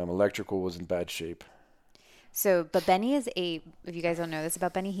 and the electrical was in bad shape. So, but Benny is if you guys don't know this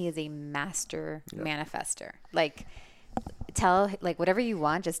about Benny, he is a master manifester. Like, whatever you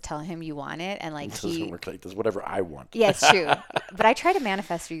want, just tell him you want it. And like, it doesn't work like this. Whatever I want. Yeah, it's true. But I try to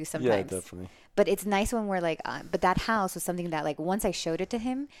manifest for you sometimes. Yeah, definitely. But it's nice when we're like, but that house was something that like, once I showed it to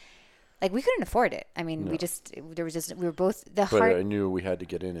him, like we couldn't afford it. I mean, we were both But I knew we had to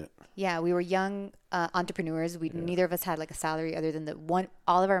get in it. Yeah, we were young entrepreneurs. Neither of us had like a salary other than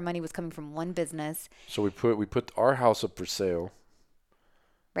all of our money was coming from one business. So we put our house up for sale.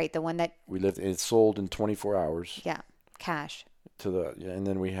 Right, the one that we lived. It sold in 24 hours. Yeah, cash. And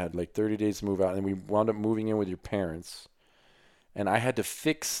then we had like 30 days to move out, and we wound up moving in with your parents. And I had to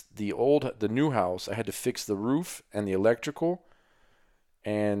fix the new house. I had to fix the roof and the electrical,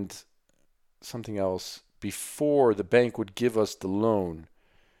 and something else before the bank would give us the loan.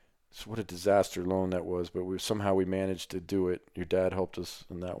 So what a disaster loan that was, but somehow we managed to do it. Your dad helped us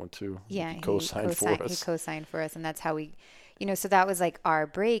in that one too. Yeah, he co-signed for us. He co-signed for us, and that's how we, so that was like our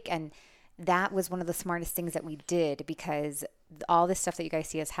break, and that was one of the smartest things that we did because all this stuff that you guys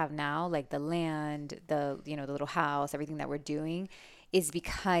see us have now, like the land, the little house, everything that we're doing, is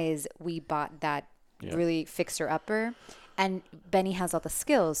because we bought that really fixer-upper. And Benny has all the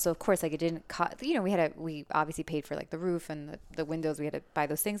skills, so of course, like it didn't cost. We obviously paid for like the roof and the windows. We had to buy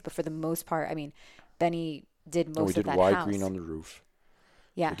those things, but for the most part, I mean, Benny did most of that house. We did wide green on the roof.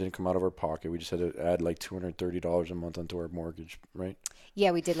 Yeah, it didn't come out of our pocket. We just had to add like $230 a month onto our mortgage, right?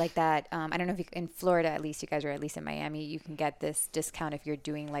 Yeah, we did like that. I don't know if in Florida, at least you guys are at least in Miami, you can get this discount if you're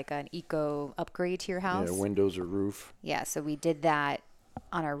doing like an eco upgrade to your house. Yeah, windows or roof. Yeah, so we did that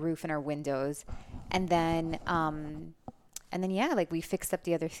on our roof and our windows, and then yeah, like we fixed up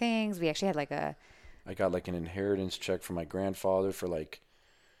the other things. We actually had like I got like an inheritance check from my grandfather for like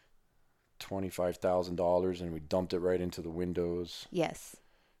 $25,000, and we dumped it right into the windows. Yes.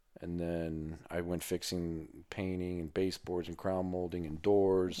 And then I went fixing painting and baseboards and crown molding and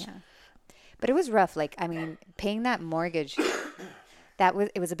doors. Yeah. But it was rough. Like, I mean, paying that mortgage,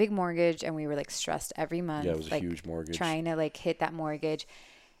 it was a big mortgage, and we were like stressed every month. Yeah, it was a huge mortgage. Trying to like hit that mortgage.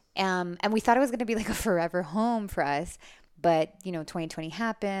 And we thought it was going to be like a forever home for us. But, 2020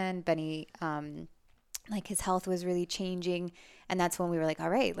 happened. Benny, like his health was really changing. And that's when we were like, all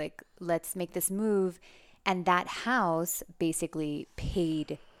right, like, let's make this move. And that house basically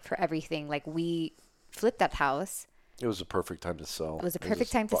paid for everything. Like we flipped that house. It was a perfect time to sell. It was a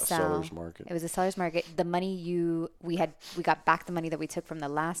perfect time to sell. Seller's market. It was a seller's market. The money we got back the money that we took from the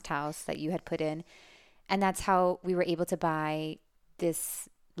last house that you had put in. And that's how we were able to buy this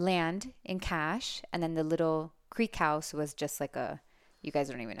land in cash. And then the little creek house was just like you guys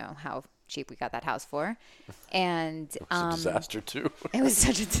don't even know how cheap we got that house for. And it was a disaster too. It was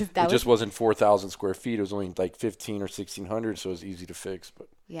such a disaster. It just wasn't 4,000 square feet. It was only like 15 or 1,600. So it was easy to fix, but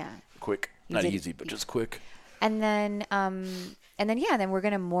quick. Not easy, but just quick. And then we're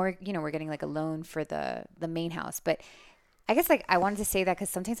going to we're getting like a loan for the main house. But I guess like I wanted to say that because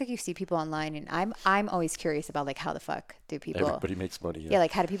sometimes like you see people online and I'm always curious about like how the fuck do people. Everybody makes money. Yeah,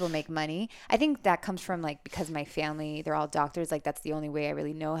 like how do people make money? I think that comes from like because my family, they're all doctors. Like that's the only way I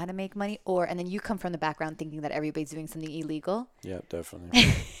really know how to make money. And then you come from the background thinking that everybody's doing something illegal. Yeah,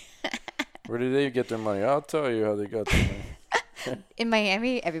 definitely. Where did they get their money? I'll tell you how they got their money. In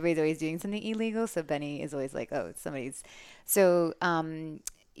Miami, everybody's always doing something illegal. So Benny is always like, oh, somebody's. So,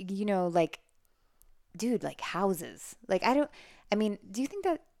 like, dude, like houses. Like, do you think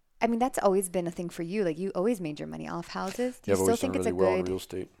that, that's always been a thing for you. Like, you always made your money off houses. Do you still think it's a good real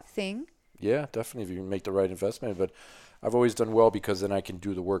estate thing? Yeah, definitely. If you make the right investment. But I've always done well because then I can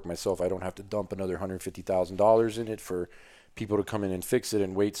do the work myself. I don't have to dump another $150,000 in it for people to come in and fix it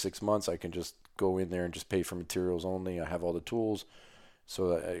and wait 6 months. I can just go in there and just pay for materials only. I have all the tools,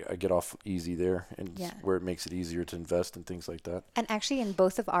 so I get off easy there, and where it makes it easier to invest and things like that. And actually, in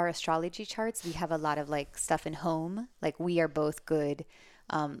both of our astrology charts, we have a lot of like stuff in home. Like we are both good,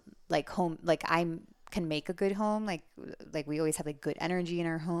 like home. Like I can make a good home. Like we always have like good energy in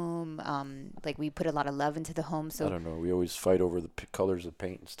our home. Like we put a lot of love into the home. So I don't know. We always fight over the colors of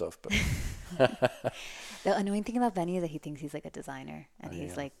paint and stuff, but. The annoying thing about Benny is that he thinks he's like a designer, and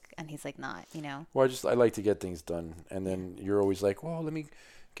he's like not, Well, I like to get things done, and then you're always like, well, let me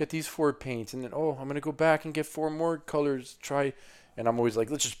get these 4 paints, and then I'm gonna go back and get 4 more colors. Try, and I'm always like,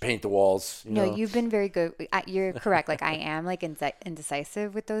 let's just paint the walls. No, you've been very good. You're correct. Like I am like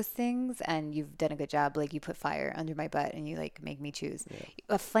indecisive with those things, and you've done a good job. Like you put fire under my butt, and you like make me choose. Yeah.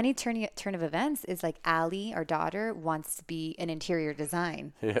 A funny turn of events is like Allie, our daughter, wants to be an interior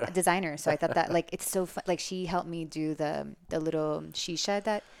designer. So I thought that like it's so fun. Like she helped me do the little she shed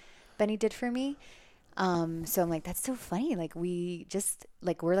that Benny did for me. So I'm like, that's so funny. Like we just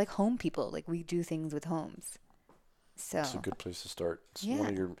like we're like home people. Like we do things with homes. So it's a good place to start. It's one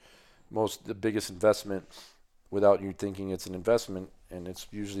of your the biggest investment without you thinking it's an investment, and it's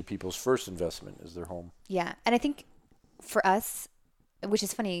usually people's first investment is their home. Yeah. And I think for us, which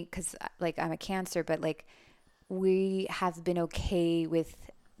is funny because like I'm a Cancer, but like we have been okay with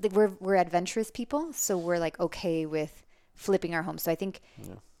like we're adventurous people, so we're like okay with flipping our home. So I think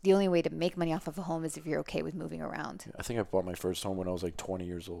the only way to make money off of a home is if you're okay with moving around. I think I bought my first home when I was like 20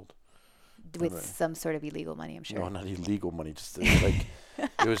 years old. With some sort of illegal money, I'm sure. No, not illegal money. Just like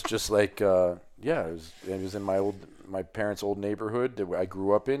it was just like it was in my parents' old neighborhood that I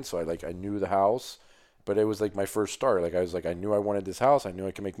grew up in. So I knew the house, but it was like my first start. Like I knew I wanted this house. I knew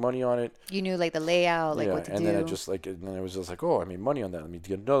I could make money on it. You knew like the layout, like what to do. And then it was just like, oh, I made money on that. Let me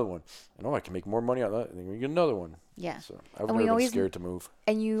get another one. And I can make more money on that. And then we get another one. Yeah. So I've never been scared to move.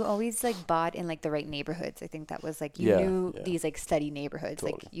 And you always like bought in like the right neighborhoods. I think that was like you knew these like steady neighborhoods.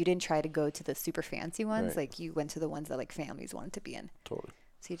 Totally. Like you didn't try to go to the super fancy ones. Right. Like you went to the ones that like families wanted to be in. Totally.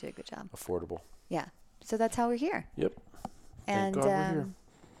 So you did a good job. Affordable. Yeah. So that's how we're here. Yep. And Thank God we're here.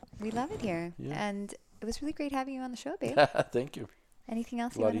 We love it here. Yeah. And it was really great having you on the show, babe. Thank you. Anything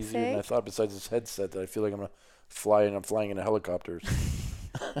else you want to say? A lot easier than I thought. Besides this headset, that I feel like I'm gonna fly and I'm flying in a helicopter.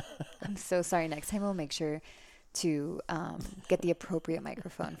 I'm so sorry. Next time we'll make sure to get the appropriate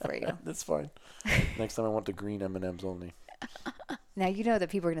microphone for you. That's fine. Next time I want the green M&Ms only. Now you know that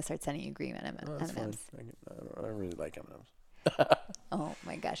people are going to start sending you green M&Ms. Oh, that's fine. I don't really like M&Ms. Oh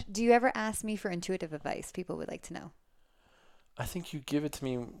my gosh. Do you ever ask me for intuitive advice? People would like to know. I think you give it to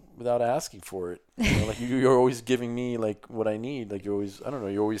me without asking for it. Like you're always giving me like what I need. Like you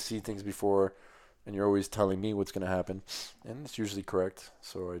always see things before, and you're always telling me what's going to happen, and it's usually correct.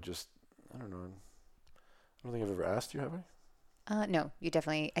 So I don't know. I don't think I've ever asked you, have I? No, you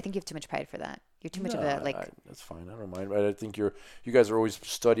definitely. I think you have too much pride for that. You're too much of a like. That's fine. I don't mind. But I think you guys are always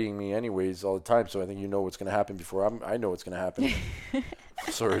studying me anyways all the time. So I think you know what's going to happen before I know what's going to happen.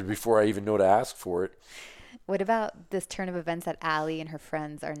 So before I even know to ask for it. What about this turn of events that Allie and her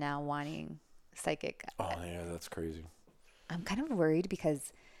friends are now wanting psychic? Oh yeah, that's crazy. I'm kind of worried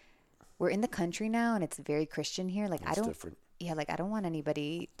because we're in the country now and it's very Christian here. Like it's different. Yeah, like I don't want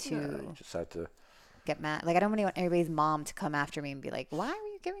anybody to. You just have to. Get mad. Like I don't want everybody's mom to come after me and be like, "Why were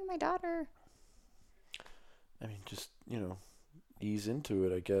you giving my daughter?" I mean, just ease into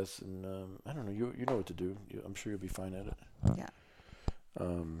it, I guess. And I don't know. You know what to do. I'm sure you'll be fine at it. Yeah.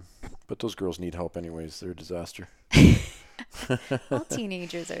 But those girls need help anyways. They're a disaster. All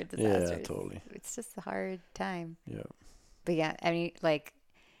teenagers are disasters. Yeah, totally. It's just a hard time. Yeah. But yeah, I mean, like,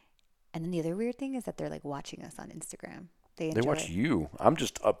 and then the other weird thing is that they're like watching us on Instagram. They watch you. I'm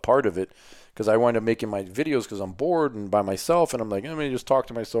just a part of it because I wind up making my videos because I'm bored and by myself, and I'm like, let me just talk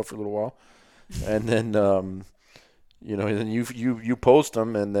to myself for a little while, and then you know, and then you post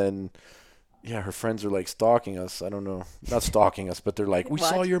them, and then yeah, her friends are like stalking us. I don't know, not stalking us, but they're like, we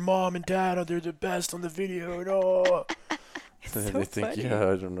saw your mom and dad. They're the best on the video, and oh, It's and so they think, funny.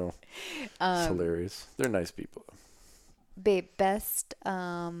 yeah, I don't know. It's hilarious. They're nice people. Babe, best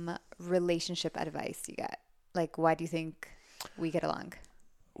relationship advice you got? Like, why do you think we get along?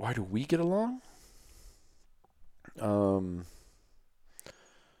 Why do we get along? I don't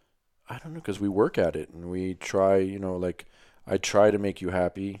know, because we work at it and we try, you know, like I try to make you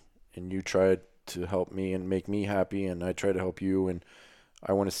happy and you try to help me and make me happy and I try to help you and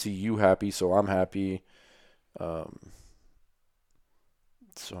I want to see you happy, so I'm happy.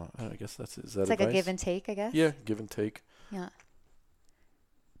 So I guess is that It's advice? like a give and take, I guess. Yeah, give and take. Yeah.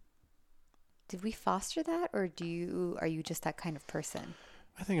 Did we foster that, or are you just that kind of person?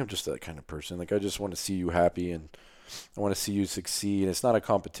 I think I'm just that kind of person. Like I just want to see you happy and I want to see you succeed. It's not a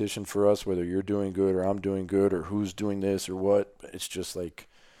competition for us whether you're doing good or I'm doing good or who's doing this or what. It's just like,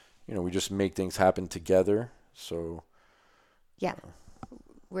 you know, we just make things happen together. So yeah,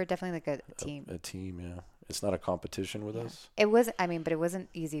 we're definitely like a team. A team, yeah. It's not a competition with us. It was, I mean, but it wasn't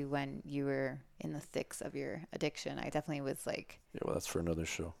easy when you were in the thicks of your addiction. I definitely was like. Yeah, well, that's for another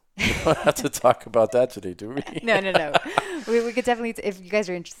show. We don't have to talk about that today, do we? No. We could definitely, if you guys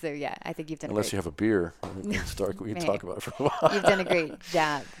are interested, yeah, I think you've done Unless you have a beer. We can talk about it for a while. You've done a great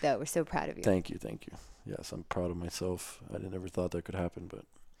job, though. We're so proud of you. Thank you. Yes, I'm proud of myself. I never thought that could happen, but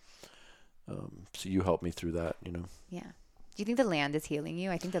so you helped me through that, you know. Yeah. Do you think the land is healing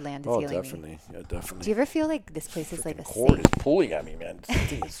you? I think the land is healing definitely. me. Yeah, definitely. Do you ever feel like this place is like a cord safe? is pulling at me, man. This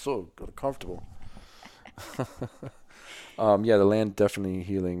thing is so comfortable. Yeah, the land definitely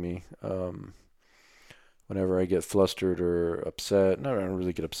healing me. Whenever I get flustered or upset, no, I don't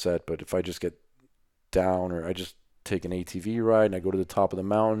really get upset, but if I just get down or I just take an ATV ride and I go to the top of the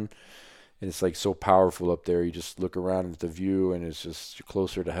mountain and it's like so powerful up there, you just look around at the view and it's just, you're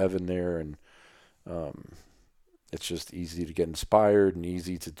closer to heaven there, and it's just easy to get inspired and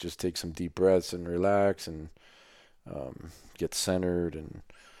easy to just take some deep breaths and relax and get centered. And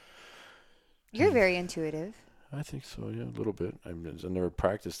You're very intuitive. I think so, yeah, a little bit. I've never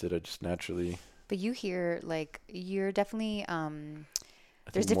practiced it. I just naturally. But you hear, like, you're definitely,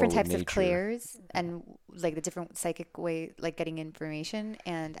 there's different types of clairs and, like, the different psychic way, like, getting information.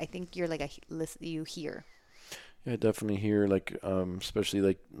 And I think you're, like, you hear. Yeah, I definitely hear, like, especially,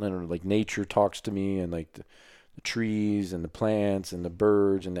 like, I don't know, like, nature talks to me and, like, the trees and the plants and the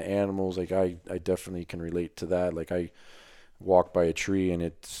birds and the animals. Like, I definitely can relate to that. Like, I walk by a tree and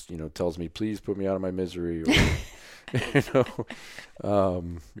it's, you know, tells me, please put me out of my misery, or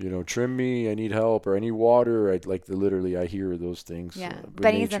you know, trim me, I need help, or I need water. Literally I hear those things. Yeah.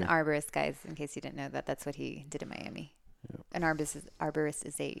 Benny's an arborist, guys, in case you didn't know that. That's what he did in Miami. Yeah. An arborist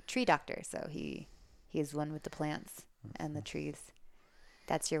is a tree doctor, so he is one with the plants and the trees.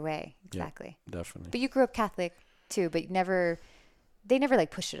 That's your way. Exactly. Yeah, definitely. But you grew up Catholic too, but they never like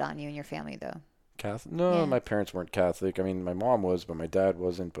pushed it on you and your family though. Catholic? No, yeah. My parents weren't Catholic. I mean, my mom was, but my dad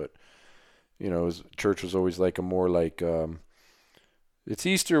wasn't. But you know, church was always like a more like, it's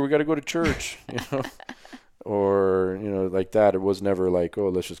Easter, we got to go to church, you know, or you know, like that. It was never like, oh,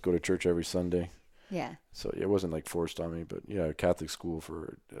 let's just go to church every Sunday. Yeah. So it wasn't like forced on me, but yeah, Catholic school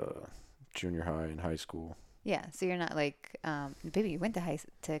for junior high and high school. Yeah. So you're not like, baby, you went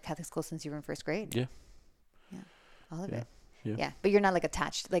to Catholic school since you were in first grade. Yeah. Yeah. All of it. Yeah. Yeah. But you're not like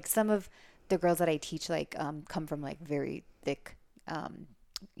attached. Like some of the girls that I teach, like, come from like very thick,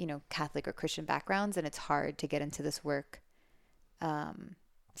 you know, Catholic or Christian backgrounds, and it's hard to get into this work.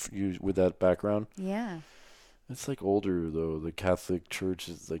 You with that background? Yeah. It's like older though. The Catholic Church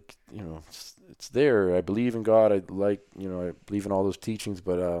is like, you know, it's there. I believe in God. I believe in all those teachings,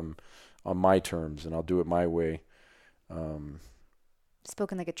 but on my terms, and I'll do it my way.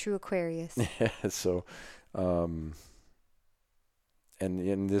 Spoken like a true Aquarius. Yeah. So, and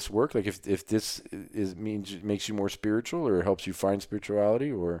in this work, like if this makes you more spiritual or helps you find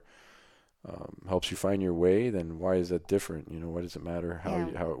spirituality or helps you find your way, then why is that different? You know, why does it matter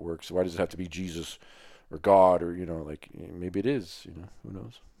how it works? Why does it have to be Jesus or God, or, you know, like maybe it is, you know, who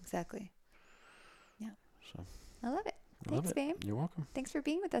knows? Exactly. Yeah. So I love it. Thanks, babe. You're welcome. Thanks for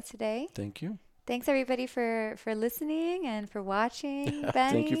being with us today. Thank you. Thanks everybody for listening and for watching. Benny.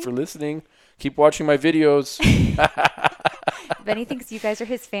 Thank you for listening. Keep watching my videos. Benny thinks you guys are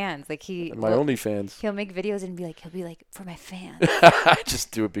his fans. Like My only fans. He'll make videos and he'll be like, for my fans. I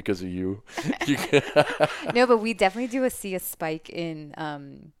just do it because of you. No, but we definitely see a spike in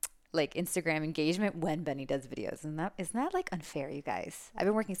like Instagram engagement when Benny does videos. And isn't that like unfair, you guys? I've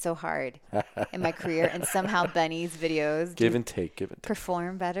been working so hard in my career, and somehow Benny's videos give and take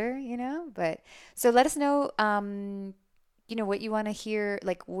perform better, But so let us know, what you want to hear,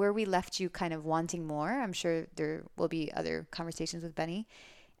 like where we left you kind of wanting more. I'm sure there will be other conversations with Benny.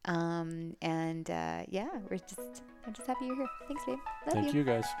 I'm just happy you're here. Thanks, babe. Love you. Thank you,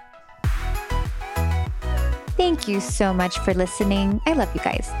 guys. Thank you so much for listening. I love you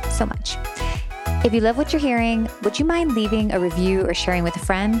guys so much. If you love what you're hearing, would you mind leaving a review or sharing with a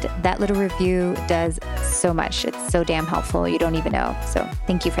friend? That little review does so much. It's so damn helpful. You don't even know. So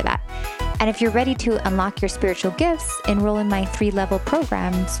thank you for that. And if you're ready to unlock your spiritual gifts, enroll in my 3-level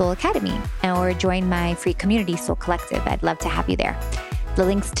program, Soul Academy, or join my free community, Soul Collective. I'd love to have you there. The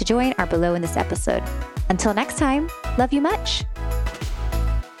links to join are below in this episode. Until next time, love you much.